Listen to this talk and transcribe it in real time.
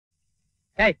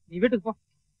ஏய் நீ வீட்டுக்கு போ.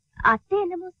 அத்தை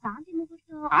என்னமோ சாந்தி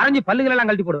முகூர்த்தம். ஆரஞ்சு பல்லுகள் எல்லாம்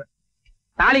கழட்டி போடுவேன்.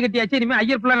 தாலி கட்டியாச்சு, இனிமே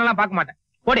ஐயர் பிள்ளை எல்லாம் பார்க்க மாட்டேன்.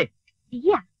 போடி.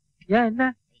 ஐயா ஏன் என்ன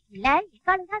இல்ல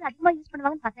இக்காலங்க அது அதிகமா யூஸ்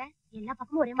பண்ணுவாங்கன்னு பார்த்தேன். எல்லா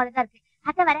பக்கமும் ஒரே மாதிரி தான் இருக்கு.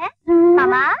 அத்தை வர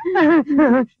மாமா.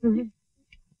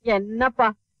 என்னப்பா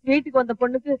வீட்டுக்கு வந்த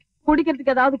பொண்ணுக்கு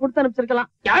குடிக்கிறதுக்கு ஏதாவது கொடுத்து அனுப்பிச்சிருக்கலாம்.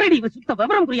 யாரடி இவ சுத்த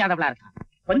விவரம் புரியாதவளா இருக்கா?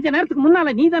 கொஞ்ச நேரத்துக்கு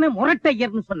முன்னால நீ தானே முரட்டை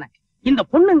ஐயர்னு சொன்ன. இந்த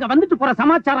பொண்ணு இங்க வந்துட்டு போற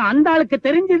சமாச்சாரம் அந்த ஆளுக்கு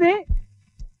தெரிஞ்சது.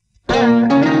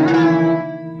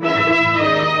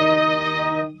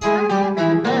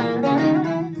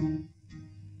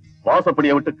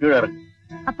 வாசப்படியை விட்டு கீழே இறங்கு.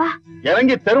 அப்பா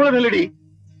இறங்கி தெருவில் நில்லடி.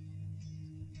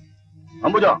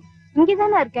 அம்புஜா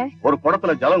இங்கதானே இருக்கேன். ஒரு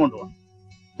குடத்துல ஜலம் கொண்டு வா.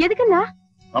 எதுக்குண்ணா?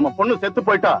 நம்ம பொண்ணு செத்து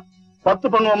போயிட்டா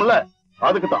 10 பண்ணுவோம்ல,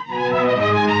 அதுக்குதான்.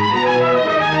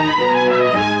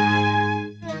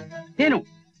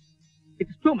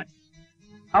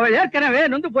 அவள் ஏற்கனவே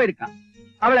நொந்து போயிருக்கா.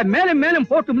 அவளை மேலும் மேலும்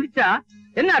போட்டு முடிச்சா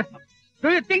என்ன அர்த்தம்? Do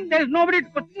you think there is nobody to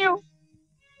question you?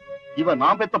 இவ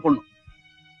நான் பெத்த பொண்ணு.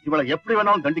 இவளை எப்படி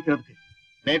வேணாலும் தண்டிக்கிறதுக்கு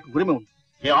எனக்கு உரிமை உண்டு.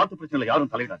 என் ஆத்து பிரச்சனையில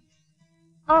யாரும் தலையிடாது.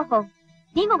 ஓஹோ,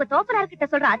 நீங்க உங்க தோப்பனார் கிட்ட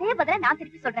சொல்ற அதே பதில நான்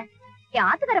திருப்பி சொல்றேன். என்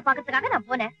ஆத்துக்கார பாக்கிறதுக்காக நான்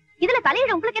போனேன். இதுல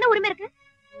தலையிட உங்களுக்கு என்ன உரிமை இருக்கு?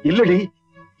 இல்லடி,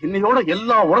 இன்னையோட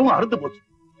எல்லா உறவும் அறுந்து போச்சு.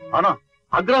 ஆனா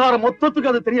அக்ரஹாரம்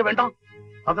மொத்தத்துக்கு அது தெரிய வேண்டாம்.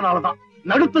 அதனாலதான்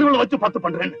நடுத்தருவில் வச்சு 10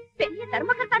 பண்றேன்னு. பெரிய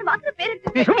தர்மகர்த்தான் வாக்குற பேர்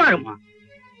இருக்கு.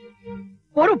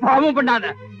 ஒரு பாவம் பண்ணாத.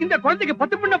 இந்த குழந்தைக்கு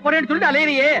 10 பண்ண போறேன்னு சொல்லிட்டு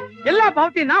அலையிறியே. எல்லா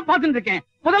பாவத்தையும் நான் பார்த்துட்டு இருக்கேன்.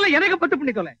 முதல்ல எனக்கு 10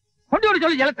 பண்ணி சொல்ல. கொண்டு வர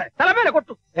சொல்லி ஜலத்தை தலைமையில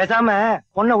கொட்டும். பேசாம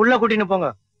பொண்ணை உள்ள கூட்டின்னு போங்க.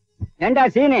 ஏண்டா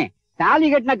சீனி, தாலி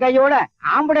கட்டின கையோட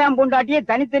ஆம்படையாம் பொண்டாட்டியே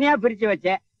தனித்தனியா பிரிச்சு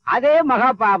வச்சேன். அதே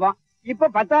மகா பாவம்.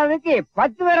 இப்ப 10ஆவதுக்கு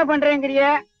 10 வேற பண்றேங்கிறிய.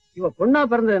 இவ பொண்ணா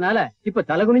பிறந்ததுனால இப்ப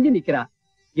தலை குனிஞ்சு நிக்கிறா.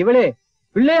 இவளே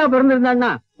பிள்ளையா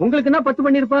பிறந்திருந்தான்னா உங்களுக்கு என்ன 10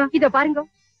 பண்ணிருப்பா? இத பாருங்க,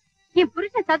 என்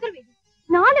புருஷன் சதுர்வேதி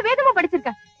 4 வேதமும்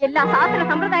படிச்சிருக்க. எல்லா சாஸ்திர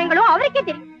சம்பிரதாயங்களும் அவருக்கே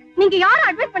தெரியும். நீங்க யாரும்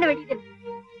அட்வைஸ் பண்ண வேண்டியது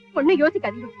ஒண்ணு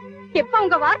யோசிக்காதீங்க. எப்ப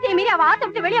உங்க வார்த்தையை மீறி அவ ஆத்த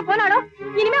விட்டு வெளியே போனாலும்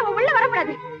இனிமே அவ உள்ள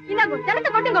வரக்கூடாது. இந்தாங்க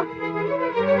ஜலத்தை கொட்டுங்க.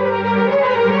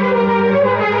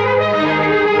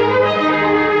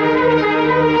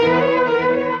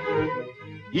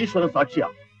 ஈஸ்வரன் சாட்சியா,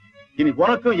 இனி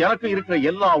உனக்கும் எனக்கும் இருக்கிற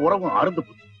எல்லா உறவும் அறுந்து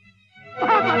போச்சு.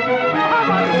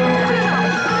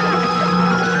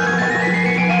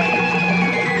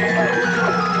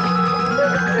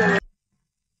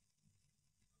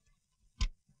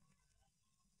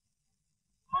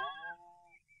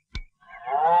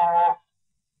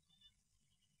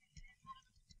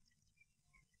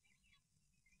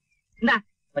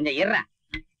 கொஞ்சம் இற.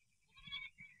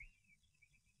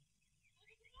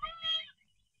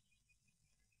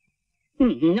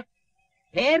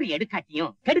 பேர்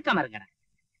எடுக்காட்டியும் கெடுக்காம இருங்கடா.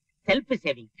 Self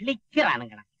saving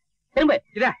கிளிக்கிறானுங்கடா. திரும்ப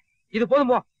இது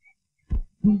போதும் போ.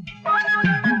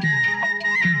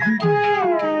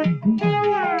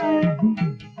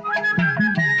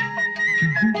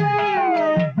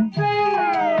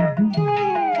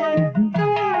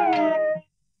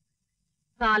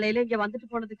 காலையில இங்க வந்துட்டு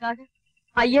போனதுக்காக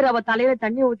ஐயர் அவ தலையில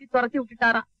தண்ணி ஊத்தி துரத்தி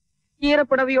விட்டுட்டாராம்.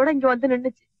 ஈரப்புடவையோட இங்க வந்து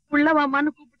நின்னுச்சு.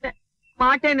 உள்ளவாமான்னு கூப்பிட்டேன்.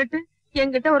 மாட்டேன்னுட்டு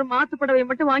என்கிட்ட ஒரு மாத்து புடவையை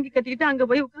மட்டும் வாங்கி கட்டிக்கிட்டு அங்க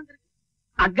போய் உட்கார்ந்துருக்கு.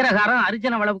 அக்ரஹாரம்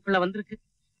அர்ஜுன வளவுக்குள்ள வந்திருக்கு.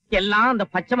 எல்லாம் அந்த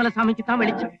பச்சைமலை சாமிக்கு தான்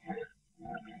வெளிச்சம்.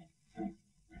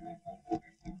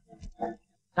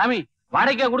 சாமி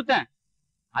வாடகைக்கா கொடுத்தேன்.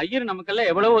 ஐயர் நமக்கெல்லாம்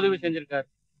எவ்வளவு உதவி செஞ்சிருக்காரு.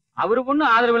 அவரு பொண்ணு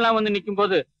ஆதரவு எல்லாம் வந்து நிக்கும்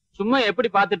போது சும்மா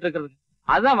எப்படி பாத்துட்டு இருக்கிறது?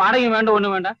 அதான் வாடகை வேண்டாம்,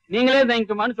 ஒண்ணு வேண்டாம், நீங்களே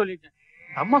தங்கிக்குமான்னு சொல்லிட்டேன்.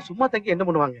 அம்மா சும்மா தங்கி என்ன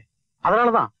பண்ணுவாங்க?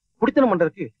 அதனாலதான் குடித்தனம்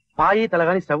பண்றதுக்கு பாய்,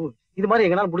 தலகாணி, ஸ்டவ் இது மாதிரி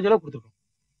எங்கனால முடிஞ்ச அளவு கொடுத்துருக்கோம்.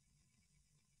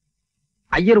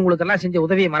 ஐயர் உங்களுக்கு எல்லாம் செஞ்ச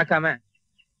உதவியை மறக்காம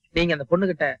நீங்க அந்த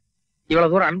பொண்ணுகிட்ட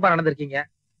இவ்வளவு தூரம் அன்பா நடந்திருக்கீங்க.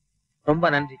 ரொம்ப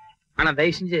நன்றி. ஆனா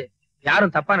தயவு செஞ்சு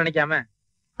யாரும் தப்பா நினைக்காம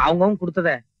அவங்கவுங்க கொடுத்தத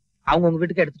அவங்கவுங்க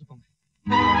வீட்டுக்கு எடுத்துட்டு போங்க.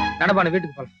 நடப்பான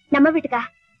வீட்டுக்கு போலாம். நம்ம வீட்டுக்கா?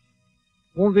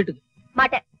 உன் வீட்டுக்கு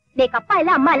மாட்டேன். நீக்கு அப்பா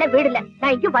இல்ல அம்மா இல்ல வீடு இல்ல.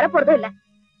 நான் இங்கேயும் வரப்போறதும் இல்ல.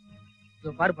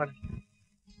 பாரு பாரு,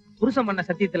 புருஷன் பண்ண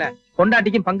சத்தியத்துல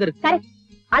பொண்டாட்டிக்கும் பங்கு இருக்கு. கரெக்ட்.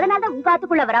 அதனாலதான் உங்க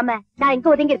ஆத்துக்குள்ள வராம நான் இங்க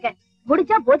ஒதுங்கி இருக்கேன்.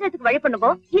 முடிஞ்சா போஜனத்துக்கு வழி பண்ணுங்க,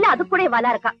 இல்ல அது கூட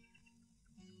வாலா இருக்கா.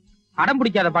 அடம்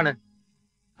பிடிக்காத பானு,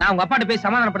 நான் உங்க அப்பாட்ட போய்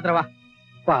சமாதானப்படுத்துறவா.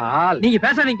 பால் நீங்க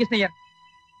பேசாதீங்க கிருஷ்ணய்யர்.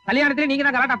 கல்யாணத்துல நீங்க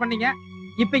தான் கலாட்டா பண்ணீங்க.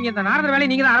 இப்ப இங்க இந்த நாரதர் வேலையை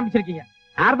நீங்க தான் ஆரம்பிச்சிருக்கீங்க.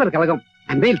 நாரதர் கழகம்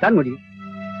அன்பையில் தான் முடியும்.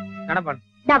 நடப்பான்.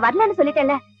 நான் வரலன்னு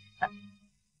சொல்லிட்டேன்ல.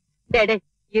 டேடே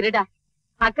இருடா.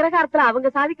 அக்ரஹாரத்துல அவங்க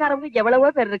சாதிக்காரவங்க எவ்வளவோ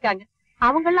பேர் இருக்காங்க.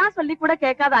 அவங்க எல்லாம் சொல்லி கூட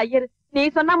கேட்காத ஐயர் நீ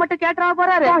சொன்னா மட்டும் கேட்டா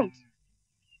போறாரு.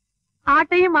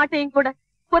 ஆட்டையும் மாட்டையும் கூட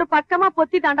ஒரு பக்கமா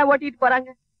பொத்தி தாண்டா ஓட்டிட்டு போறாங்க.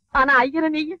 ஆனா ஐயரு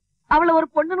நீங்க அவளை ஒரு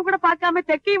பொண்ணுன்னு கூட பாக்காம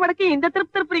தெக்கையும் வடக்கையும் இந்த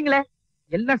திருப்புறீங்களே.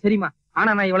 எல்லாம் சரிமா, ஆனா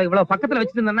நான் இவ்வளவு பக்கத்துல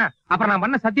வச்சிட்டு இருந்தேன்னா அப்புறம் நான்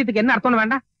பண்ண சத்தியத்துக்கு என்ன அர்த்தம்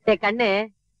வேண்டாம்? கண்ணு,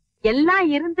 எல்லாம்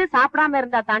இருந்து சாப்பிடாம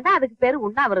இருந்தா தாண்டா அதுக்கு பேரு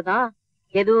உண்ணாவிரதம்.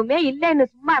 எதுவுமே இல்லன்னு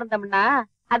சும்மா இருந்தோம்னா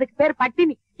அதுக்கு பேர்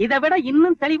பட்டினி. இதை விட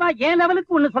இன்னும் தெளிவா ஏன்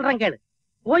லெவலுக்கு ஒண்ணு சொல்றேன் கேளு.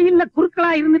 கோயில்ல குறுக்களா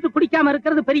இருந்துட்டு குடிக்காம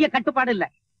இருக்கிறது பெரிய கட்டுப்பாடு இல்ல.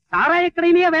 சாராய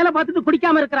கடையிலேயே வேலை பார்த்துட்டு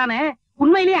குடிக்காம இருக்கிறானே,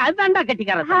 உண்மையிலேயே அதுதான்டா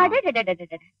கட்டிக்காரன்.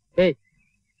 ஏய்,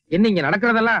 என்ன இங்க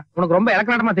நடக்கிறதெல்லாம் உனக்கு ரொம்ப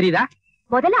இலக்கணமா தெரியுதா?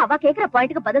 முதல்ல அவ கேக்குற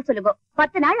பாயிண்ட்க்கு பதில் சொல்லுங்க.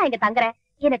 10 நாள் நான் இங்க தங்குறேன்,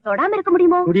 என்ன தொடாம இருக்க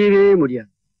முடியுமோ? முடியவே முடியாது.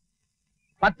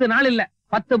 10 நாள் இல்ல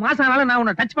 10 மாசம் ஆனாலும் நான்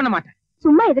உன்னை டச் பண்ண மாட்டேன்.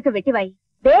 சும்மா எதுக்கு வெட்டி வாய்?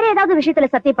 வேற ஏதாவது விஷயத்துல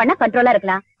சத்தியம் பண்ணா கண்ட்ரோலா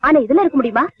இருக்கலாம், ஆனா இதுல இருக்க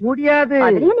முடியுமா? முடியாது.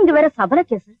 அதுலயும் நீங்க வேற சபல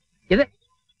கேஸ். எது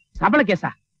சபல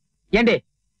கேஸா? ஏண்டே,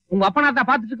 உங்க அப்பனாத்தா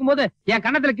பாத்துட்டு இருக்கும்போது என்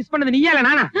கண்ணத்துல கிஸ் பண்ணது நீயா இல்ல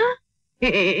நானா?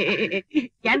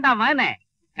 ஏண்டா மகனே,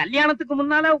 கல்யாணத்துக்கு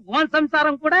முன்னால உன்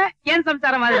சம்சாரம் கூட என்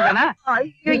சம்சாரம் மாதிரி தானா?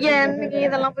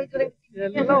 இதெல்லாம் போய்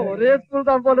எல்லாம் ஒரே ஸ்கூல்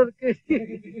தான் போல இருக்கு.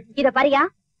 இத பாரியா,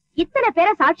 இத்தனை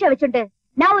பேரை சாட்சியா வச்சுட்டு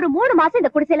நான் ஒரு 3 மாசம்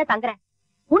இந்த குடிசையில தங்குறேன்.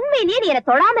 உண்மையிலேயே நீ என்ன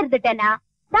தொடாம இருந்துட்டேன்னா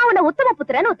நான் உன்னை உத்தம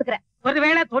புத்திரன்னு ஒத்துக்கிறேன்.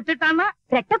 ஒருவேளை தொட்டுட்டான்னா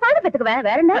ரெட்ட பாடு பெத்துக்குவேன்,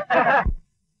 வேற என்ன?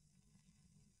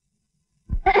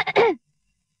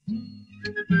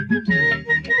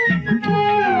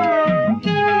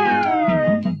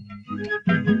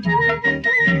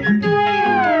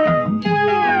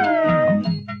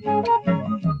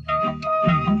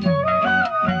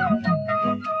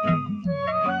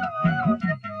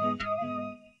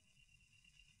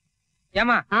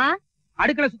 ஏமா,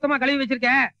 அடுக்கல சுத்தமா கழுவி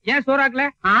வச்சிருக்கேன், ஏன் சோறாக்கல?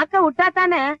 ஆக்க விட்டா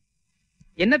தானே.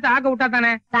 என்னத்த ஆக்க விட்டா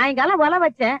தானே? சாயங்காலம் ஒலை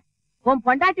வச்சேன். உன்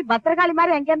பொண்டாட்டி பத்திரகாளி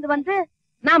மாதிரி எங்க இருந்து வந்து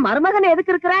நான் மருமகன்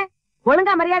எதுக்கு இருக்கிறேன்,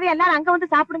 ஒழுங்கா மரியாதை எல்லாரும் அங்க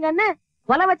வந்து சாப்பிடுங்கன்னு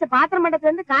ஒலை வச்ச பாத்திரம் மண்டத்துல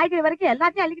இருந்து காய்கறி வரைக்கும்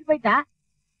எல்லாத்தையும் அள்ளிக்கிட்டு போயிட்டா.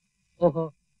 ஓஹோ,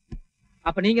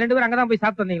 அப்ப நீங்க 2 பேரும் அங்கதான் போய்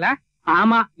சாப்பிட்டு வந்தீங்களா?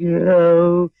 ஆமா,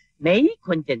 நெய்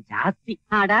கொஞ்சம் ஜாஸ்தி.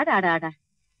 ஆடாடாடாடா,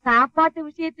 சாப்பாட்டு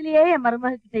விஷயத்திலேயே என்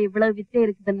மருமக கிட்ட இவ்வளவு வித்தை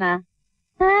இருக்குதுன்னா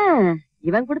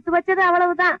இவன் கொடுத்து வச்சது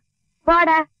அவ்வளவுதான்.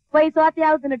 போடா, போய்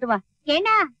சோத்தையாவது தின்னுட்டு வா.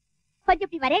 ஏண்டா கொஞ்சம்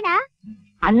இப்படி வரேனா?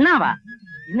 அண்ணாவா?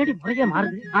 என்னடி முறைய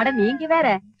மாறுது? அட நீங்க வேற,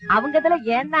 அவங்க இதுல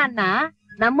ஏன்னா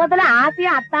நம்ம இதுல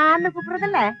ஆசையா அத்தான்னு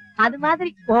கூப்பிடுறதில்ல, அது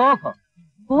மாதிரி. ஓஹோ,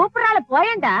 கூப்பிடறால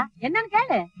போயேண்டா, என்னன்னு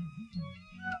கேளு.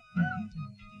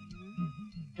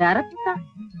 தரப்புதான்.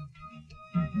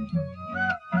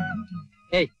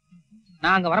 ஏய்,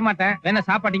 நான் அங்க வரமாட்டேன், வேணா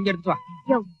சாப்பாடு இங்க எடுத்துட்டு வா.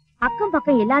 அக்கம்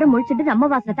பக்கம் எல்லாரும் முழிச்சுட்டு நம்ம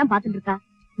வாசல தான் பாத்துட்டு இருக்கா.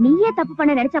 நீயே தப்பு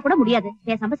பண்ண நினைச்சா கூட முடியாது,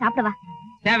 பேசாம சாப்பிடவா.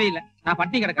 தேவையில்லை, நான்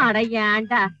பட்டி கிடக்கேன். அட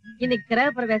ஏன்டா, இன்னைக்கு கிரக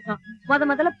பிரவேசம்.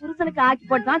 முதல்ல புருஷனுக்கு ஆக்கி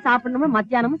போட்டுதான் சாப்பிடணும்,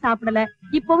 மத்தியானமும் சாப்பிடல.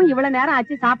 இப்பவும் இவ்வளவு நேரம்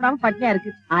ஆச்சு சாப்பிடாம பட்டினியா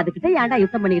இருக்கு. அதுகிட்ட ஏன்டா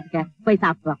யுத்தம் பண்ணிட்டு இருக்க? போய்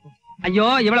சாப்பிட்டு வா. ஐயோ,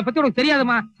 இவளை பத்தி உனக்கு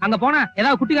தெரியாதுமா. அங்க போனா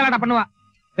ஏதாவது குட்டி கலாட்டா பண்ணுவா.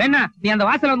 வேணா நீ அந்த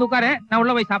வாசல்ல வந்து உட்காரு, நான்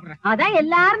உள்ள போய் சாப்பிடுறேன். அதான்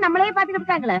எல்லாரும் நம்மளே பாத்துக்கிட்டு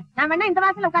இருக்காங்களே, நான் வேணா இந்த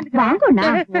வாசல்ல வாங்கண்ணா.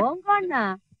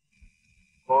 உட்காந்துக்கிறேன்.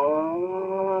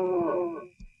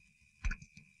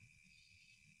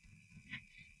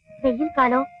 வெயில்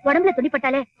காலம், உடம்புல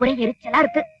துணிப்பட்டாலே ஒரே எரிச்சலா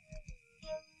இருக்கு.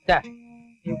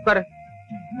 நீ உட்காரு.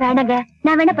 வேணாங்க,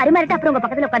 நான் வேணா பரிமாறிட்டு அப்புறம் உங்க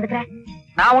பக்கத்துல உட்காந்துக்கிறேன்.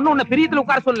 நான் ஒண்ணும் உன்னை பிரியத்துல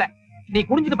உட்கார சொல்ல. நீ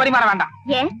குனிஞ்சிட்டு பரிமாற வேண்டாம்.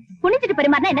 ஏன் குனிஞ்சிட்டு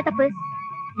பரிமாறினா என்ன தப்பு?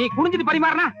 நீ குனிஞ்சிட்டு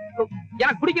பரிமாறினா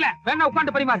எனக்கு பிடிக்கல, வேணா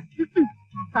உட்காந்து பரிமாறு.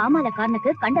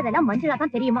 காமாலக்காரனுக்கு கண்டதெல்லாம் மஞ்சளா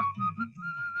தான் தெரியுமா?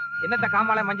 என்னத்த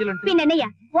காமால மஞ்சள்? பின்ன என்னையா,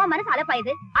 உன் மனசு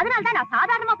அலப்பாயுது. அதனாலதான் நான்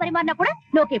சாதாரணமா பரிமாறினா கூட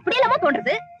நோக்கு எப்படி இல்லாம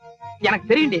தோன்றது. எனக்கு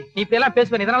தெரியுண்டி, நீ இப்ப எல்லாம்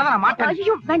பேசுவேன், இதனாலதான் நான் மாட்டேன்.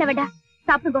 ஐயோ, வேண்டாம் வேண்டாம்,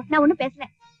 சாப்பிடுங்க, நான் ஒண்ணும் பேசல.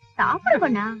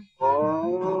 சாப்பிடுங்கண்ணா.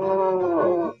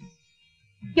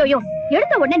 யோ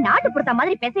எடுத்த உடனே நாட்டு புடுத்த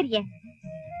மாதிரி பேசுறியே.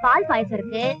 பால் பாயசம்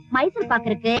இருக்கு, மைசூர் பாக்கு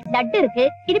இருக்கு, லட்டு இருக்கு,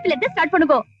 இடுப்புல இருந்து ஸ்டார்ட்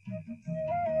பண்ணுங்க.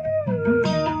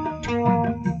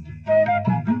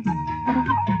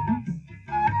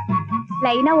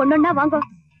 லைனா ஒன்னொன்னா வாங்க.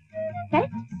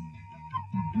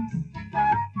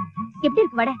 எப்படி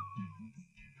இருக்கு வடை?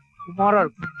 சுமாரா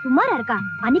இருக்கு. சுமாரா இருக்கா?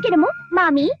 அன்னைக்கு என்னமோ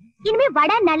மாமி இனிமே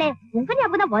வடைனாலே உங்க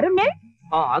ஞாபகம் தான் வரும்.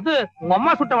 அது உங்க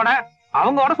அம்மா சுட்ட வடை,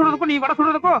 அவங்க வடை சுடுறதுக்கும் நீ வடை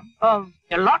சுடுறதுக்கும்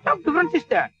a lot of difference is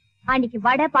there. அன்னைக்கு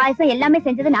வடை பாயசம் எல்லாமே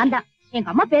செஞ்சது நான் தான். எங்க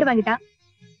அம்மா பேர் வாங்கிட்டா.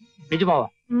 நிஜமாவா?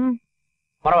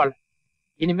 பரவாயில்ல,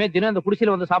 இனிமே தினம் இந்த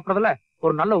குடிசையில வந்து சாப்பிடறதுல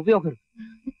ஒரு நல்ல உபயோகம் இருக்கு.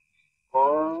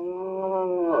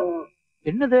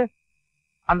 என்னது,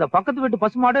 அந்த பக்கத்து வீட்டு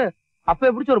பசுமாடு அப்ப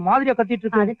பிடிச்ச ஒரு மாதிரியா கத்திட்டு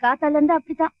இருக்கு. அது காத்தால இருந்து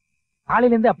அப்படித்தான்.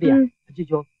 காலையில இருந்து அப்படியா?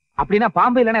 அச்சோ, அப்படின்னா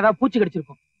பாம்பு இல்லைன்னா ஏதாவது பூச்சி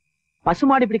கடிச்சிருக்கும்.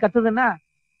 பசுமாடு இப்படி கத்துதுன்னா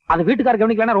அது வீட்டுக்கார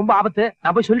கவனிக்கலன்னா ரொம்ப ஆபத்து.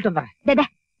 நான் போய் சொல்லிட்டு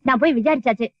வந்துறேன். நான் போய்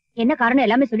விசாரிச்சாச்சு, என்ன காரணம்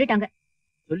எல்லாமே சொல்லிட்டாங்க.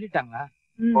 சொல்லிட்டாங்களா?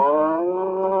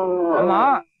 ஆமா,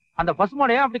 அந்த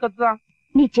பசுமாடு ஏன் அப்படி கத்துதான்?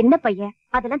 நீ சின்ன பையன்,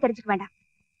 அதெல்லாம் தெரிஞ்சுக்க வேண்டாம்.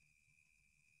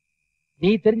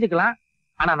 நீ தெரிஞ்சுக்கலாம்,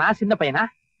 ஆனா நான் சின்ன பையனா?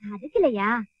 அதுக்கு இல்லையா,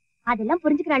 அதெல்லாம்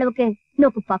புரிஞ்சுக்கிற அளவுக்கு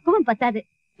நோக்கு பக்குவம் பத்தாது.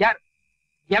 யார்?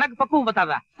 எனக்கு பக்குவம்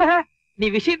பத்தாதா? நீ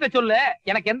விஷயத்த சொல்லு,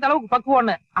 எனக்கு எந்த அளவுக்கு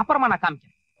பக்குவம்னு அப்புறமா நான்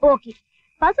காமிக்கிறேன். ஓகே,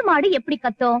 பசுமாடு எப்படி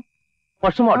கத்தும்?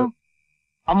 பசுமாடு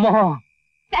அம்மா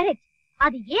கரெக்ட்.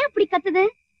 அது ஏன் அப்படி கத்துது?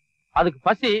 அதுக்கு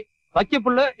பசி, வைக்க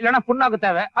புல்லு இல்லனா புண்ணாக்கு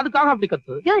தேவை, அதுக்காக அப்படி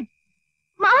கத்துது.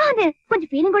 மாது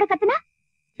கொஞ்சம் ஃபீலிங் கூட கத்துனா?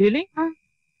 ஃபீலிங்?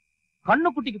 கண்ணு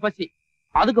குட்டிக்கு பசி,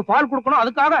 அதுக்கு பால் கொடுக்கணும்,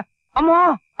 அதுக்காக அம்மா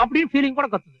அப்படின்னு ஃபீலிங் கூட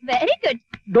கத்துது. Very good.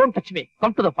 Don't touch me,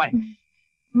 come to the point.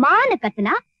 மானு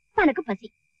கத்துனா தனக்கு பசி,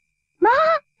 மா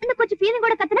இந்த கொஞ்சம் ஃபீலிங்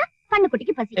கூட கத்துனா கண்ணு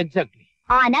குட்டிக்கு பசி. எக்ஸாக்ட்லி.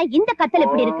 ஆனா இந்த கத்தல்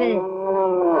எப்படி இருக்கு?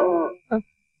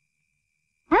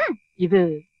 இது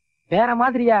வேற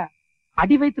மாதிரியா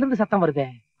அடி வயித்துல இருந்து சத்தம் வருதே.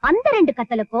 அந்த ரெண்டு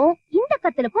கத்தலுக்கும் இந்த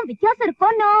கத்தலுக்கும் வித்தியாசம்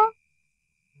இருக்கும். No,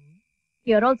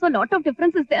 here also lot of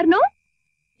difference is there, no?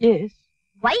 Yes.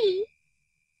 Why?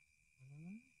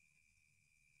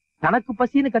 தனக்கு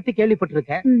பசின்னு கத்தி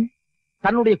கேள்விப்பட்டிருக்கேன்.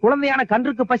 தன்னுடைய குழந்தையான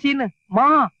கன்றுக்கு பசின்னு மா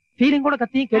ஃபீலிங் கூட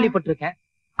கத்தியும் கேள்விப்பட்டிருக்கேன்.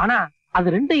 ஆனா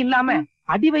அது ரெண்டும் இல்லாம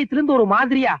அடி வயித்துல இருந்து ஒரு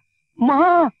மாதிரியா மா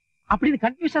அப்படின்னு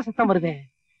கன்ஃபியூஸா சத்தம் வருதே.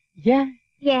 ஏன்?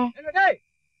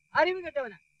 அறிவு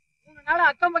கட்டவன 3 நாளா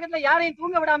அக்கம் பக்கத்துல யாரையும்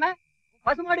தூங்க விடாம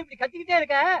பசுமாடு இப்படி கத்திக்கிட்டே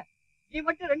இருக்க. நீ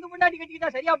மட்டும் 2 முன்னாடி கட்டிக்கிட்டா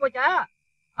சரியா போச்சா?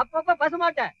 அப்பப்ப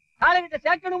பசுமாட்ட காலைகிட்ட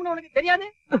சேர்க்கணும்னு உனக்கு தெரியாது?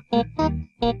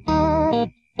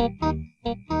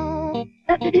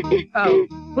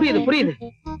 புரியுது புரியுது.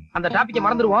 அந்த டாபிக்க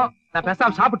மறந்துடுவோம். நான்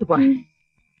பேசாம சாப்பிட்டு போறேன்.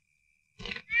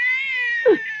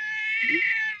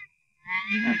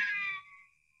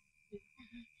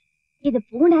 இது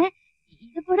பூனை,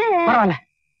 இது கூட பரவாயில்ல.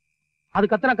 அது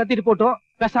கத்தனா கத்திட்டு போட்டோம்,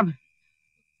 பேசாம.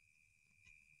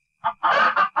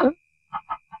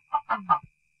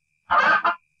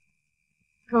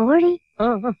 கோழி.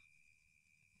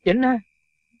 என்ன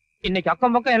இன்னைக்கு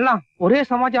அக்கம் பக்கம் எல்லாம் ஒரே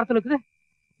சமாச்சாரத்துல இருக்குது.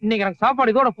 இன்னைக்கு எனக்கு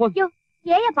சாப்பாடு இதோட போதும்.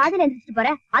 ஏயா பாதியில எந்திரிச்சிட்டு போற?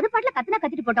 அது பாட்டுல கத்துனா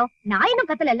கத்திட்டு போட்டோம். நான் இன்னும்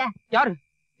கத்தல. யாரு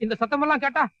இந்த சத்தம் எல்லாம்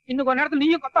கேட்டா இன்னும் கொஞ்ச நேரத்துல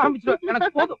நீயும் கத்த ஆரம்பிச்சிருவ.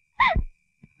 எனக்கு போதும்.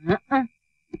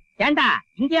 ஏண்டா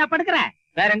இங்கயா படுக்கிற?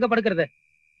 வேற எங்க படுக்கிறது?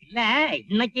 இல்ல,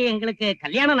 இன்னைக்கு எங்களுக்கு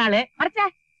கல்யாண நாள். மறைச்ச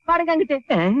பாருங்க அங்கிட்டு.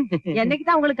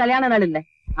 என்னைக்குதான் உங்களுக்கு கல்யாண நாள் இல்ல?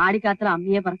 ஆடி காத்துல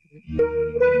அம்மியே பறக்குது.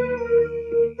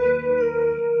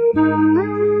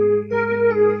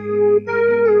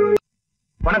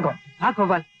 வணக்கம்.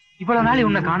 கோபால், இவ்வளவு நாள்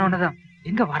உன்னை காணோன்னதான்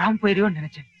எங்க வராம போயிருவோன்னு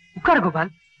நினைச்சேன். உட்காரு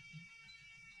Gopal.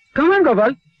 Come on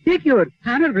Gopal, take your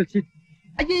honourable seat.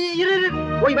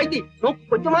 போய் வைத்தி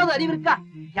கொஞ்சமாவது அறிவு இருக்கா?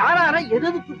 யாரார எது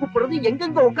கூப்பிடுறது,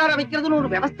 எங்கெங்க உட்கார வைக்கிறதுன்னு ஒரு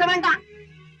விவஸ்தை வேண்டாம்.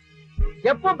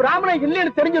 எப்போ பிராமணன்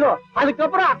இல்லைன்னு தெரிஞ்சிடும்,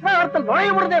 அதுக்கப்புறம் அக்ரஹாரத்தில் நுழைய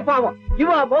முடியதே பாவம்.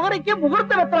 இவ முகரைக்கு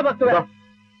முகூர்த்த வெத்தலை பக்குவேன்.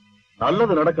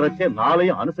 நல்லது நடக்கிறச்சே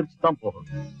நாளையும் அனுசரிச்சுதான்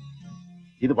போகணும்.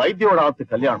 இது வைத்தியோட ஆத்து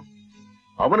கல்யாணம்.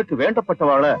 அவனுக்கு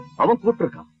வேண்டப்பட்டவாள அவன்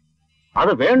கூப்பிட்டிருக்கான்.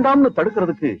 அதை வேண்டாம்னு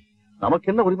தடுக்கிறதுக்கு நமக்கு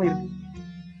என்ன உரிமை இருக்கு?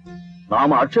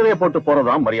 நாம அட்சதைய போட்டு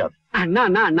போறதான் மரியாதை. அண்ணா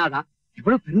அண்ணா அண்ணாதான்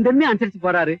இவ்வளவு பெருந்தன்மை அனுசரிச்சு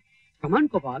போறாரு.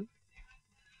 கமான் கோபால்,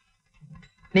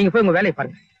 நீங்க போய் உங்க வேலையை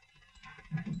பாருங்க.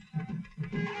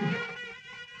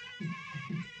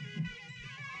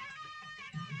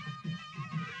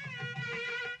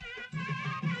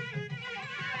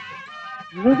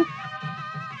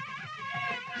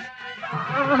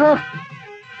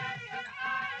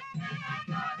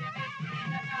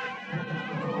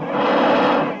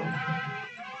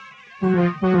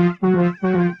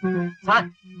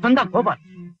 கோபால்,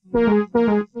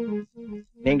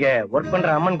 நீங்க ஒர்க் பண்ற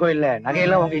அம்மன் கோயில்ல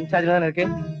நகையெல்லாம் உங்க இன்சார்ஜ்ல தானே இருக்கு?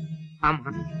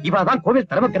 ஆமா. இவதான் கோவில்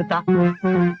தலைமை கருத்தா?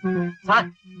 சார்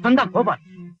வந்தா கோபால்,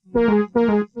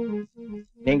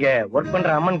 நீங்க ஒர்க்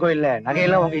பண்ற அம்மன் கோயில்ல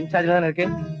நகையெல்லாம் உங்க இன்சார்ஜ்ல தானே இருக்கு?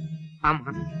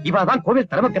 ஆமா. இவதான் கோவில்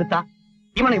தலைமை கருத்தா?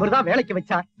 இவனை இவர்தான் வேலைக்கு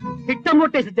வச்சார். திட்டம்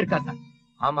போட்டே செஞ்சிருக்கா சார்.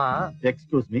 ஆமா.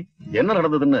 எக்ஸ்கியூஸ் மீ, என்ன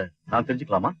நடந்ததுன்னு நான்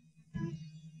தெரிஞ்சுக்கலாமா?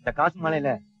 இந்த காசு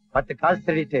மாலையில 10 காசு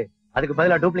திருடிட்டு அதுக்கு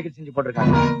பதிலா டூப்ளிகேட் செஞ்சு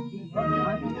போட்டிருக்காங்க.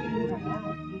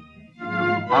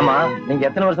 ஆமா, நீங்க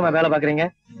எத்தனை வருஷமா வேலை பாக்குறீங்க?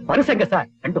 வருஷங்க சார்,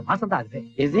 2 மாசம் தான் ஆகுது.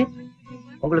 ஈஸி.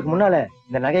 உங்களுக்கு முன்னால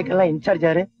இந்த நகைக்கெல்லாம் இன்சார்ஜ்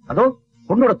யாரு? அதோ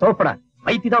பொண்ணோட தோப்படா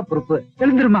வைத்திதான் பொறுப்பு.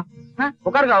 தெரிஞ்சிருமா?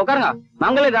 உட்காருங்க உட்காருங்க.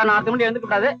 நாங்களே தான் 4 மணி எழுந்து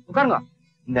கூடாது. உட்காருங்க.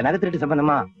 இந்த நகை திருட்டு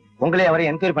சம்பந்தமா உங்களே அவரை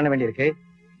என்கொயரி பண்ண வேண்டியிருக்கு.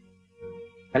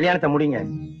 கல்யாணத்தை முடிங்க,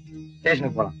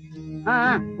 ஸ்டேஷனுக்கு போலாம்.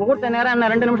 முகூர்த்த நேரம் என்ன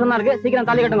 2 நிமிஷம் தான் இருக்கு. சீக்கிரம்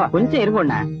தாலி கட்டுங்க. கொஞ்சம்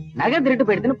இருங்கண்ணா. நகை திருட்டு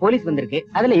போயிடுதுன்னு போலீஸ் வந்திருக்கு.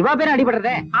 அதுல இவா பேரும்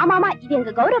அடிபடுறதே. ஆமா ஆமா, இது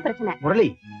எங்க கௌரவ பிரச்சனை. முரளி,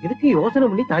 இதுக்கு யோசனை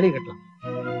பண்ணி தாலி கட்டலாம்.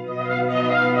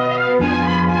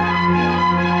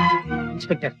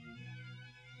 இன்ஸ்பெக்டர்,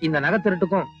 இந்த நகை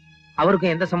திருட்டுக்கும்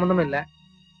அவருக்கும் எந்த சம்பந்தமும் இல்ல.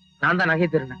 நான் தான் நகை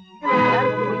திருடினேன்.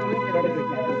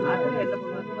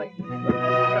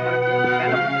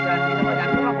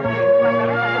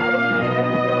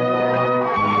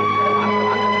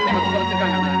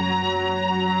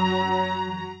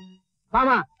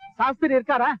 மாமா, சாஸ்திரி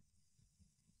இருக்காரா?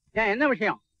 ஏன், என்ன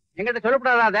விஷயம்? எங்கிட்ட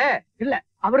சொல்லக்கூடாதே? இல்ல,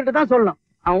 அவர்கிட்ட தான் சொல்லணும்.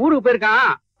 அவன் ஊருக்கு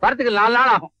போயிருக்கான். வரத்துக்கு 4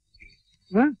 நாள் ஆகும்.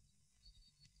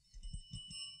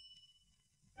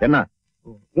 என்ன?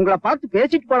 உங்களை பார்த்து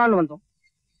பேசிட்டு போலான்னு வந்தோம்.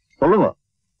 சொல்லுங்க.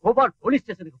 கோபால் போலீஸ்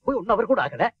ஸ்டேஷனுக்கு போய் 1 அவர் கூட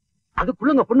ஆகல,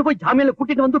 அதுக்குள்ள பொண்ணு போய் ஜாமீன்ல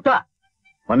கூட்டிட்டு வந்துட்டா.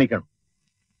 மன்னிக்கணும்,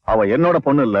 அவ என்னோட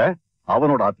பொண்ணு இல்ல,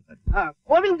 அவனோட ஆத்துக்காரி.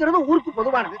 கோவில்ங்கிறது ஊருக்கு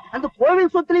பொதுவானது. அந்த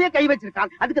கோவில் சொத்துலயே கை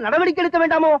வச்சிருக்கான், அதுக்கு நடவடிக்கை எடுக்க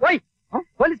வேண்டாமோ? போய்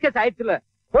போலீஸ் கேஸ் ஆயிடுச்சுல,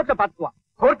 கோர்ட்ல பாத்துக்குவான்.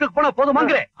 கோர்ட்டுக்கு போனா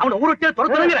போதுமாங்கிறேன், அவனை ஊருக்கே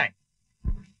துரத்துறேங்கிறேன்.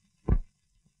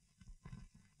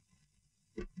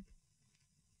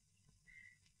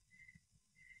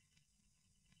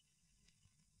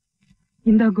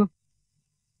 இந்தாங்கோ.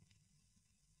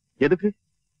 எதுக்கு?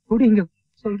 குடிங்க,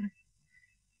 சொல்றேன்.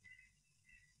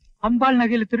 அம்பாள்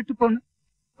நகையில திருட்டு போன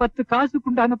 10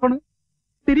 காசுக்குண்டான பணம்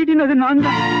திருடினது நான்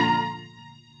தான்.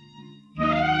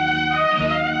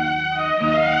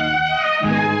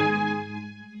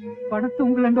 பணத்தை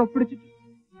உங்களாண்ட ஒப்படைச்சிட்டு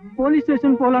போலீஸ்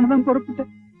ஸ்டேஷன் போலான்னு தான்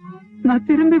புறப்பட்டேன். நான்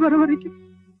திரும்பி வர வரைக்கும்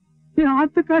என்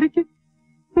ஆத்துக்காரிக்கு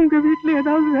உங்க வீட்டுல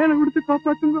ஏதாவது வேலை கொடுத்து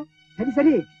காப்பாத்துங்க. சரி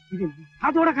சரி, இது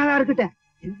அதோட கதா இருக்கட்டும்.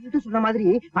 என்கிட்ட சொன்ன மாதிரி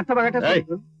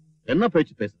மத்தவகிட்ட என்ன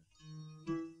பேச்சு பேச?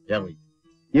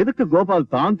 எதுக்கு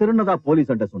கோபால் தான் திருநதா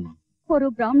போலீஸ் அண்ட சொன்னான்? ஒரு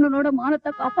பிராமணனோட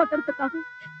மானத்தை காப்பாத்துறதுக்காக,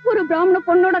 ஒரு பிராமண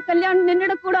பொண்ணோட கல்யாணம்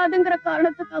நின்னுடக் கூடாதுங்கிற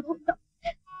காரணத்துக்காகவும் தான்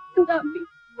இந்த அம்பி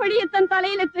வழியை தன்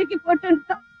தலையில தூக்கி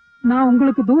போட்டுட்டான். நான்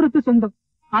உங்களுக்கு தூரத்து சொந்தம்,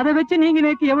 அதை வச்சு நீங்க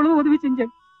நேக்கு எவ்வளவு உதவி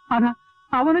செஞ்சேன். ஆனா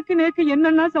அவனுக்கு நேக்கு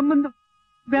என்னன்னா சம்பந்தம்?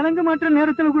 விளங்க மாற்ற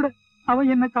நேரத்துல கூட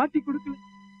அவன் என்ன காட்டி கொடுக்கல.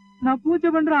 நான் பூஜை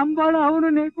பண்ற அம்பாலும்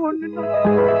அவனும் நேக்கு ஒண்ணு.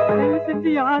 தயவு செஞ்சு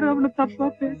யாரும் அவனு தப்பா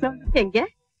பேசாது. எங்க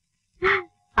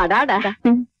அடாடா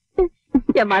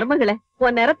என் மருமகளே,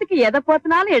 உன் நேரத்துக்கு எதை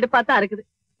போத்தினாலும் எடுப்பாத்தான் இருக்குது.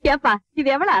 ஏப்பா இது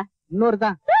எவ்வளவு? 300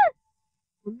 தான்.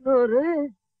 300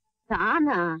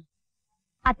 தானா?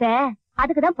 அத்த,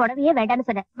 அதுக்குதான் புடவையே வேண்டான்னு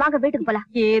சொன்னேன். வாங்க வீட்டுக்கு போலாம்.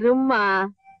 இரும்மா,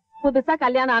 புதுசா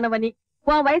கல்யாணம் ஆனவனி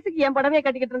உன் வயசுக்கு என் புடவைய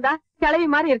கட்டிக்கிட்டு இருந்தா கிளவி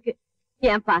மாதிரி இருக்கு.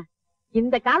 ஏன்பா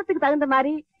இந்த காலத்துக்கு தகுந்த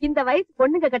மாதிரி இந்த வயசு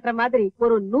பொண்ணுங்க கட்டுற மாதிரி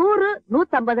ஒரு 100,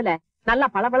 150ல நல்லா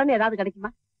பளபளன்னு ஏதாவது கிடைக்குமா?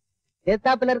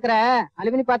 ஏத்தாப்புல இருக்கிற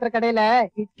அலுமினி பாத்திர கடையில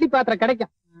இட்லி பாத்திரம்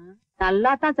கிடைக்கும்.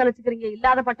 நல்லா தான் சலிச்சுக்கிறீங்க.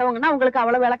 இல்லாத பட்டவங்கன்னா உங்களுக்கு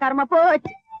அவ்வளவு விளக்காரமா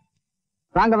போச்சு.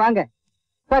 வாங்க வாங்க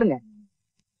பாருங்க.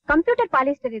 கம்ப்யூட்டர்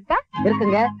பாலிஸ்டர் இருக்கா?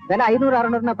 இருக்குங்க. விலை 500,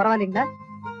 600 பரவாயில்லைங்களா?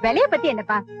 விலைய பத்தி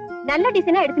என்னப்பா, நல்ல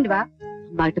டிசைனா எடுத்துட்டு வா.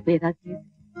 அம்மாகிட்ட போய் ஏதாவது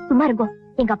சும்மா இருங்கோ.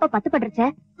 எங்க அப்பா 10 பண்றச்ச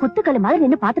குத்துக்கல்லு மாதிரி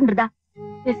நின்னு பாத்துட்டு இருந்தா.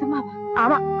 பேசுமாவா?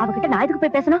 ஆமா, அவகிட்ட நான் எதுக்கு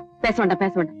போய் பேசணும்? பேச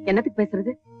வேண்டாம். என்னத்துக்கு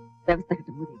பேசுறது? விவசாய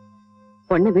கிட்ட மூடி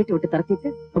பொண்ணை வீட்டு விட்டு தரத்திட்டு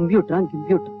கம்ப்யூட்டர்.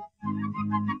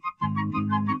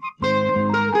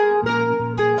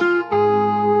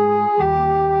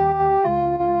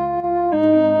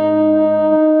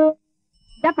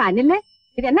 நில்லு,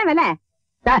 இது என்ன விலை?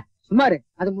 சுமாரு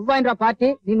அது 3000 ரூபாய் பார்ட்டி,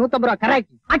 நீ 150 ரூபாய்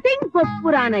கரெக்ட். அட்டிங்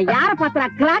கொப்புரான யார பாத்திரா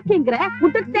கிராக்கிங்கிற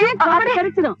முட்டுட்டே காடு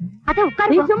கடிச்சிடும். அத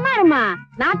உட்காரு. நீ சும்மா இருமா.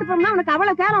 நாட்டு பொண்ணா உனக்கு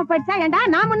அவ்வளவு கேரம் போயிடுச்சா? ஏண்டா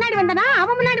நான் முன்னாடி வந்தனா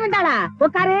அவன் முன்னாடி வந்தாளா?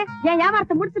 உட்காரு. என்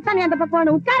வியாபாரத்தை முடிச்சுதான் நீ அந்த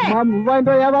பக்கம் உட்காரு. 3000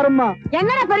 ரூபாய் வியாபாரம்மா.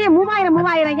 என்னடா பெரிய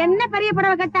 3000 என்ன பெரிய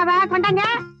புடவை கட்டாவ கொண்டாங்க.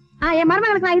 என்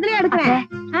மருமகளுக்கு நான் இதுலயே எடுக்கிறேன்.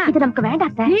 இது நமக்கு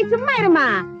வேண்டாம். நீ சும்மா இருமா.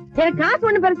 எனக்கு காசு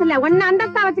ஒண்ணு பெருசு இல்ல, ஒன்னு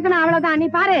அந்தஸ்தா வச்சுக்கணும், அவ்வளவுதான். நீ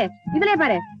பாரு, இதுலயே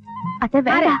பாரு. அத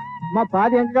வேற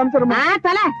பாதி எங்க காமிச்சிருமா?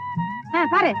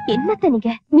 பாரு. என்னத்த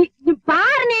நீங்க? நீ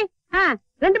பாரு. நீ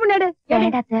 2 மணி எடு.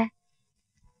 வேண்டாத்த.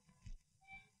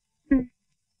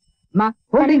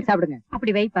 கூல் ட்ரிங்க் சாப்பிடுங்க.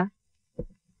 அப்படி வைப்பா.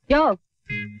 யோ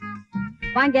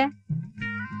வாங்க.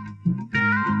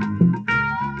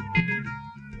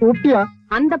 ஊட்டியா?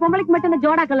 அந்த பொம்பளைக்கு மட்டும் இந்த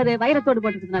ஜோடா கலரு வைரத்தோடு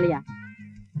போட்டுக்கிறதுனாலயா?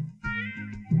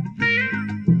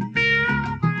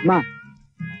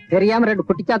 தெரியாம 2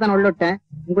 குட்டிச்சாத்தான் உள்ளிட்டேன்.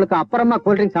 உங்களுக்கு அப்புறமா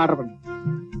கூல் ட்ரிங்க்ஸ் ஆர்டர் பண்ணு.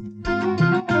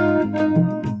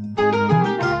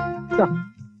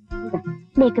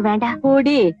 நீக்கு வேண்டாம்.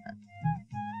 கூடி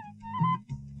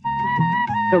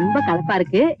ரொம்ப கலப்பா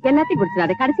இருக்கு, எல்லாத்தையும்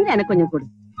குடிச்சிடாத. கடைசியில எனக்கு கொஞ்சம் கொடு.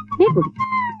 நீ குடி.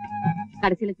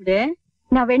 கடைசியில குடு.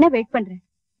 நான் வேணா வெயிட் பண்றேன்.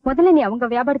 முதல்ல நீ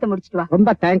அவங்க வியாபாரத்தை முடிச்சிட்டு வா.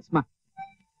 ரொம்ப தேங்க்ஸ்மா.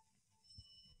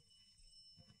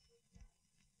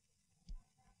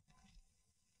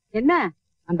 என்ன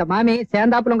அந்த மாமி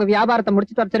சேர்ந்தாப்புல உங்க வியாபாரத்தை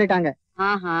முடிச்சுட்டு வர சொல்லிட்டாங்க.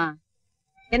 ஆஹா,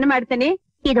 என்னமா எடுத்த நீ?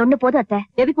 இது ஒண்ணு போதும் அத்தை.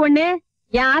 எதுக்கு ஒண்ணு?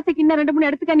 என் ஆசைக்கு இன்னும் 2, 3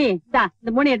 எடுத்துக்க. நீ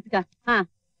இந்த 3 எடுத்துக்க.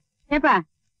 ஏப்பா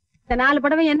இந்த 4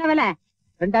 புடவை என்ன விலை?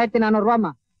 2400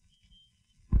 ரூபாமா.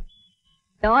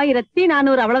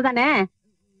 1400 அவ்வளவுதானே?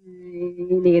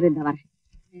 நீ இருந்த வரேன்.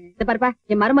 இந்த பாருப்பா,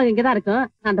 என் மருமக இங்கதான் இருக்கும்.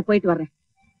 நான் அந்த போயிட்டு வர்றேன்.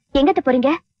 எங்கத்த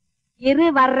போறீங்க? இரு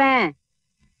வர்றேன்.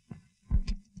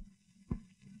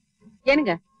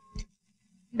 ஏனுங்க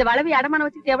இந்த வளவி அடமான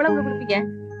வச்சுட்டு எவ்வளவு கொடுப்பீங்க?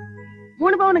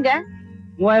 3 பவுனுங்க.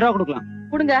 3000 ரூபாய் கொடுக்கலாம்.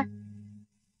 கொடுங்க.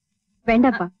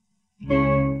 வேண்டாப்பா,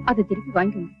 அது திருப்பி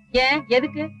வாங்கிக்கணும். ஏன்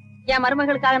எதுக்கு? என்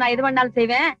மருமகளுக்காக நான் எது வேணாலும்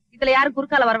செய்வேன். இதுல யாரும்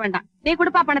குறுக்கால வர வேண்டாம். நீ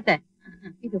கொடுப்பா பணத்தை.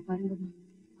 இது பாருங்க,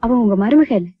 அவன் உங்க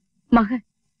மருமக இல்ல, மக.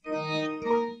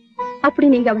 அப்படி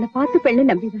நீங்க அவனை பார்த்து பெண்ணு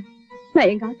நம்பிதான் நான்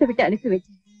எங்க ஆத்த விட்டு அனுப்பி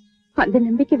வச்சேன். அந்த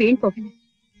நம்பிக்கை வீண் போகல.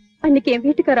 அன்னைக்கு என்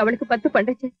வீட்டுக்காரர் அவளுக்கு 10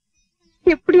 பண்றச்சு.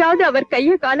 எப்படியாவது அவர்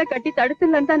கைய காலை கட்டி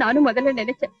தடுத்துலன்னு தான் நானும் முதல்ல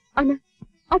நினைச்சேன். ஆனா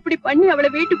அப்படி பண்ணி அவளை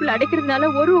வீட்டுக்குள்ள அடைக்கிறதுனால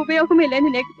ஒரு உபயோகமும்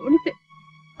இல்லைன்னு எனக்கு தோணுச்சு.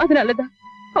 அதனாலதான்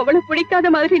அவளை பிடிக்காத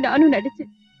மாதிரி நானும்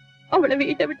நடிச்சேன். அவளை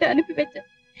வீட்டை விட்டு அனுப்பி வச்சேன்.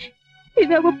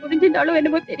 இது அவ புரிஞ்சிருந்தாலும்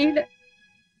என்னமோ தெரியல.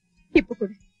 இப்ப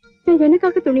கூட நான்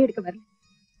எனக்காக துணி எடுக்க வரல.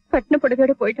 கட்டின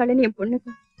புடவையோட போயிட்டாளேன்னு என்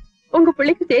பொண்ணுக்கும் உங்க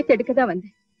பிள்ளைக்கு சேர்த்து எடுக்கதான்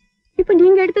வந்தேன். இப்ப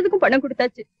நீங்க எடுத்ததுக்கும் பணம்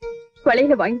கொடுத்தாச்சு.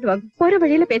 வளையல வாங்கிட்டு வாங்க. போற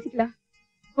வழியில பேசிக்கலாம்.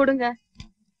 கொடுங்க.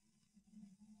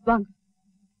 வாங்க.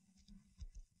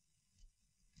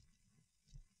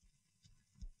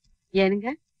 ஏனுங்க,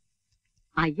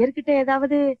 ஐயர்கிட்ட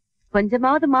ஏதாவது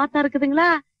கொஞ்சமாவது மாத்தம் இருக்குதுங்களா?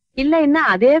 இல்ல என்ன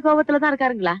அதே கோபத்துலதான்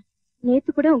இருக்காருங்களா? நேத்து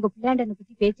கூட உங்க பிள்ளையாண்டனை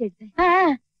பத்தி பேச்சு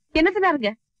எடுத்தேன். என்ன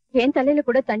சொன்னாருங்க? என் தலையில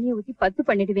கூட தண்ணியை ஊத்தி 10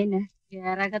 பண்ணிடுவேன்னு.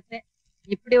 ஏரகத்தை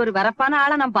இப்படி ஒரு வரப்பான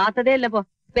ஆளை நான் பார்த்ததே இல்ல. போ,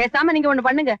 பேசாம நீங்க ஒண்ணு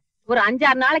பண்ணுங்க. ஒரு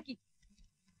 5-6 நாளைக்கு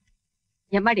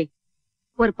எம்மாடி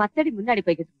ஒரு 10 அடி முன்னாடி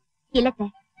போய்க்கிட்டு. இல்லத்த,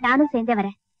 நானும் சேர்ந்தே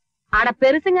வரேன். ஆனா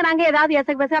பெருசுங்க நாங்க ஏதாவது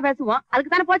எசக்கு பெருசா பேசுவோம்.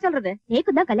 அதுக்கு தானே போய் சொல்றது.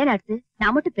 நேக்கு தான் கல்யாணம் ஆடுது.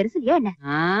 நான் மட்டும் பெருசு இல்லையா என்ன?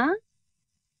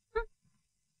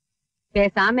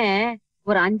 பேசாம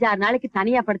ஒரு 5-6 நாளைக்கு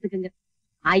தனியா படுத்துக்குங்க.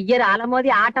 ஐயர் அலமோதி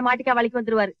ஆட்டோமேட்டிக்கா வலிக்கு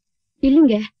வந்துருவாரு.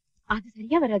 இல்லீங்க, அது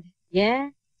சரியா வராது. ஏன்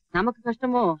நமக்கு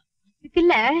கஷ்டமோ?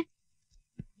 இல்ல,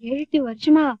 7-8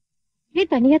 வருஷமா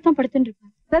தனியா தான் படுத்துட்டு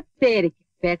இருப்பேன். சரி,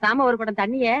 பேசாம ஒரு குடம்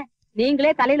தண்ணிய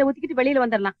நீங்களே தலையில ஊத்திக்கிட்டு வெளியில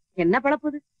வந்துடலாம். என்ன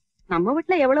பழப்புது? நம்ம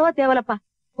வீட்டுல எவ்வளவோ தேவலப்பா.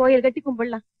 கோயில் கட்டி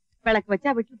கும்பிடலாம். விளக்கு வச்சா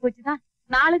வீட்டுல போச்சுதான்.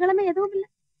 4 கிழமை எதுவும் இல்ல.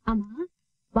 ஆமா,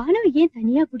 பானு ஏன்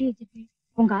தனியா குடி வச்சிருக்கேன்?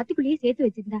 உங்க ஆத்துக்குள்ளேயே சேர்த்து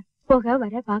வச்சிருந்தா போக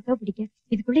வர பாக்க பிடிக்க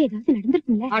இதுக்குள்ள ஏதாவது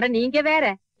நடந்திருக்கும்ல? அட நீங்க வேற.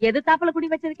 எது தாப்புல குடி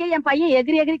வச்சதுக்கே என் பையன்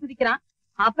எகிரி எகிரி குதிக்கிறான்.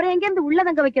 அப்புறம் எங்க இருந்து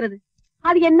உள்ளதங்க வைக்கிறது?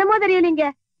 அது என்னமோ தெரியலீங்க.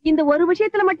 இந்த ஒரு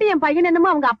விஷயத்துல மட்டும் என் பையன்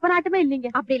என்னமோ அவங்க அப்ப நாட்டுமே இல்லீங்க.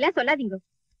 அப்படி எல்லாம் சொல்லாதீங்க.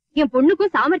 என்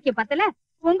பொண்ணுக்கும் சாமர்த்தியம் பத்தல,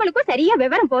 உங்களுக்கும் சரியா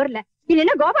விவரம் போறல.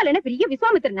 இல்லன்னா கோபாலன பெரிய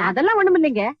விஸ்வாமித்திரன். அதெல்லாம் ஒண்ணும்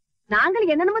இல்லைங்க.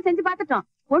 நாங்களும் என்னென்னமோ செஞ்சு பாத்துட்டோம்.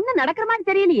 ஒண்ணு நடக்கிற மாதிரி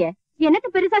தெரியலையே. எனக்கு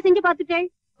பெருசா செஞ்சு பாத்துட்டேன்.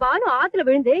 பானு ஆத்துல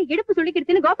விழுந்து இடுப்பு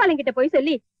சுளுக்கிடுச்சுன்னு கோபாலன் கிட்ட போய்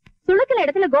சொல்லி சுளுக்கிற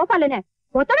இடத்துல கோபாலன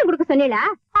ஒத்தடம் கொடுக்க சொன்னீங்களா?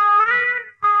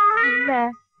 இல்ல,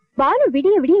 பானு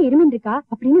விடிய விடிய இருமின் இருக்கா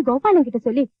அப்படின்னு கோபாலன் கிட்ட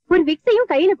சொல்லி ஒரு விக்ஸையும்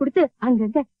கையில கொடுத்து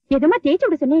அங்கங்க எதமா தேய்ச்சி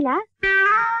விட சொன்னீங்களா?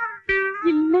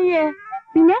 இல்லையே.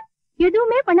 பின்ன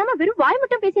எதுவுமே பண்ணாம வெறும் வாய்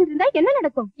மட்டும் பேசிட்டு இருந்தா என்ன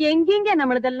நடக்கும்? எங்கீங்க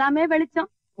நம்மளது எல்லாமே வெளிச்சம்.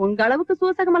 உங்க அளவுக்கு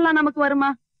சூசகம் எல்லாம் நமக்கு வருமா?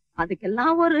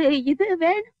 அதுக்கெல்லாம் ஒரு இது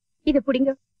வேணும். இது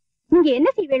புடிங்க. நீங்க என்ன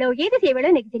செய்வேளோ ஏது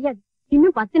செய்வேளோ எனக்கு தெரியாது.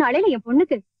 இன்னும் 10 நாளையில என்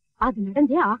பொண்ணுக்கு அது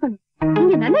நடந்தே ஆகணும்.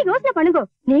 நீங்க நல்லா யோசனை பண்ணுங்க.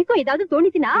 நீக்கும் ஏதாவது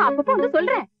தோணிச்சுன்னா அப்பப்போ வந்து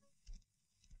சொல்றேன்.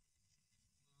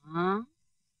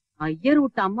 ஐயர்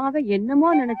விட்ட அம்மாவை என்னமோ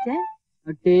நினைச்சேன்.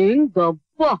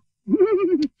 அடேங்கப்பா.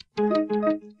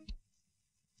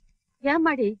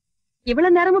 ஏமாடி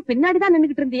இவ்வளவு நேரமும் பின்னாடிதான்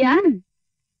நின்னுகிட்டு இருந்தியா?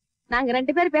 நாங்க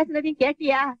 2 பேரும் பேசுனதையும்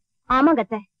கேட்டியா? ஆமாங்க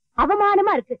அத்தை,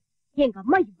 அவமானமா இருக்கு. எங்க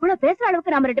அம்மா இவ்வளவு பேசுற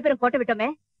அளவுக்கு நாம 2 பேரும் கோட்டை விட்டோமே.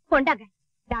 கொண்டாங்க,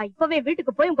 நான் இப்பவே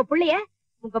வீட்டுக்கு போய் உங்க புள்ளைய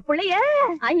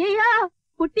ஐயோ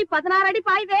குட்டி 16 அடி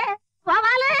பாய்வே.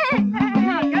 வாவாலே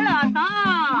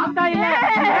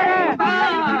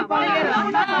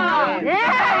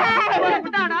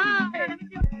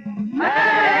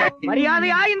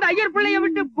மரியாதையா இந்த ஐயர் பிள்ளைய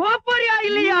விட்டு போறியா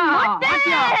இல்லையா?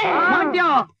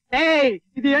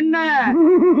 இது என்ன?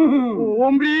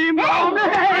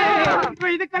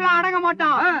 இதுக்கெல்லாம் அடங்க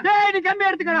மாட்டான். நீ கம்பி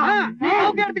எடுத்துக்கடா,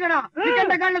 எடுத்துக்கடா.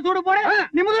 கண்ணில் சூடு போட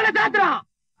நீ முதல்ல சாத்துறான்.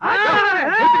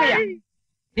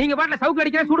 நீங்க பாட்டுல சவுக்கு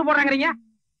அடிக்கிற சூடு போடுறாங்க.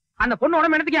 அந்த பொண்ணு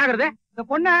உடம்பு என்னத்துக்கு ஆகுறது? இந்த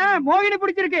பொண்ண மோகினி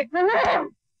பிடிச்சிருக்கு.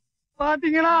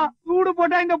 பாத்தீங்களா? சூடு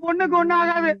போட்டா இந்த பொண்ணுக்கு ஒண்ணு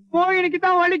ஆகாது, மோகினிக்கு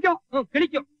தான் வலிக்கும்,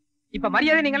 கிழிக்கும். இப்ப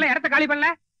மரியாதை நீங்க எல்லாம் இடத்த காலி பண்ணல.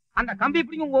 அந்த கம்பி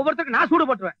பிடிக்கும் உங்க ஒவ்வொருத்தருக்கு நான் சூடு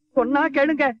போட்டுருவேன். சொன்னா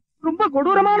கேளுங்க, ரொம்ப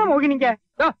கொடூரமான மோகினிங்க.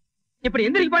 இப்படி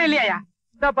எந்திரிக்கு போன இல்லையா?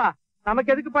 இந்தாப்பா,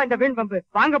 நமக்கு எதுக்குப்பா இந்த வீண் பம்பு?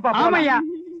 வாங்கப்பா. ஆமையா,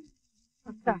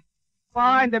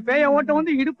 இந்த பேய ஓட்ட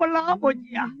வந்து இடுப்பெல்லாம்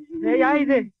போச்சியா? பேயா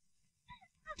இது?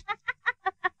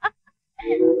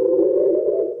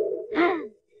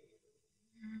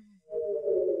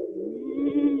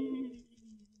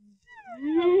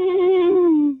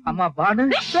 அம்மா பானு,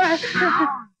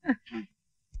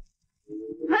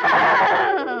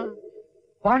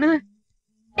 பானு.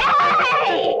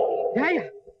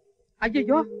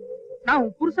 ஐயோ, நான்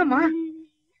உன் புருஷமா?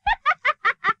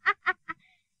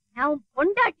 நான் உன்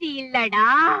பொண்டாட்டி இல்லடா,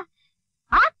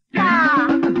 ஆத்தா.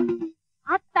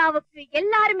 ஆத்தாவுக்கு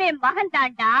எல்லாருமே மகன்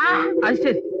தாண்டா. அது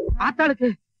சரி, ஆத்தாளுக்கு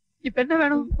இப்ப என்ன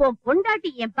வேணும்? உன் பொண்டாட்டி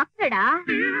என் பக்தடா.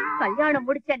 கல்யாணம்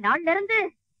முடிச்ச நாள்ல இருந்து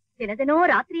தினதினம்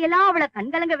ராத்திரியெல்லாம் அவளை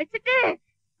கண்கலங்க வச்சுட்டு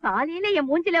காலையில என்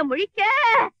மூஞ்சில முழிக்க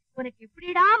உனக்கு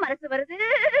எப்படிடா மனசு வருது?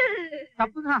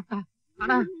 தப்புதான் ஆத்தா,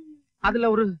 ஆனா அதுல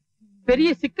ஒரு பெரிய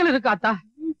சிக்கல் இருக்கு ஆத்தா.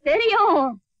 தெரியும்.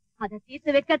 அத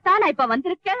தீர்த்து வைக்கத்தான் நான் இப்ப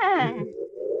வந்திருக்கேன்.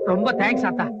 ரொம்ப தேங்க்ஸ்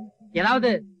ஆத்தா. ஏதாவது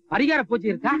பரிகார பூஜை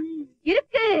இருக்கா?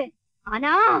 இருக்கு.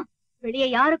 ஆனா வெளியே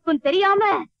யாருக்கும் தெரியாம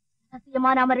சத்தியமா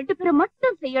நாம 2 பேரும்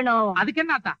மட்டும் செய்யணும். அதுக்கு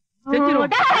என்ன ஆத்தா?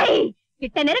 செஞ்சிருவோம். டேய்,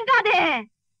 கிட்ட நெருங்காதே.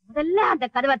 முதல்ல அந்த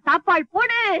கதவை தாப்பால்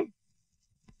போடு.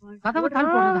 கதவை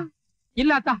தாள் போடுறதா?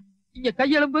 இல்ல ஆத்தா, இங்க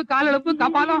கையெலும்பு காலெலும்பு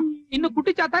கபாலம் இன்னும்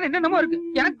குட்டிச்சாத்தான் என்னென்னமோ இருக்கு.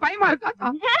 எனக்கு பயமா இருக்கு ஆத்தா.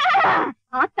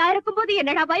 ஆத்தா இருக்கும்போது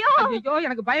என்னடா பயம்? ஐயோ,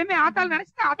 எனக்கு பயமே ஆத்தால்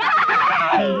நினைச்சிட்டேன் ஆத்தா.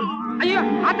 ஐயோ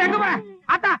ஆத்தா எங்க போற?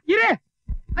 ஆத்தா இரு.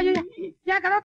 ஐயோ, ஏன் கதவை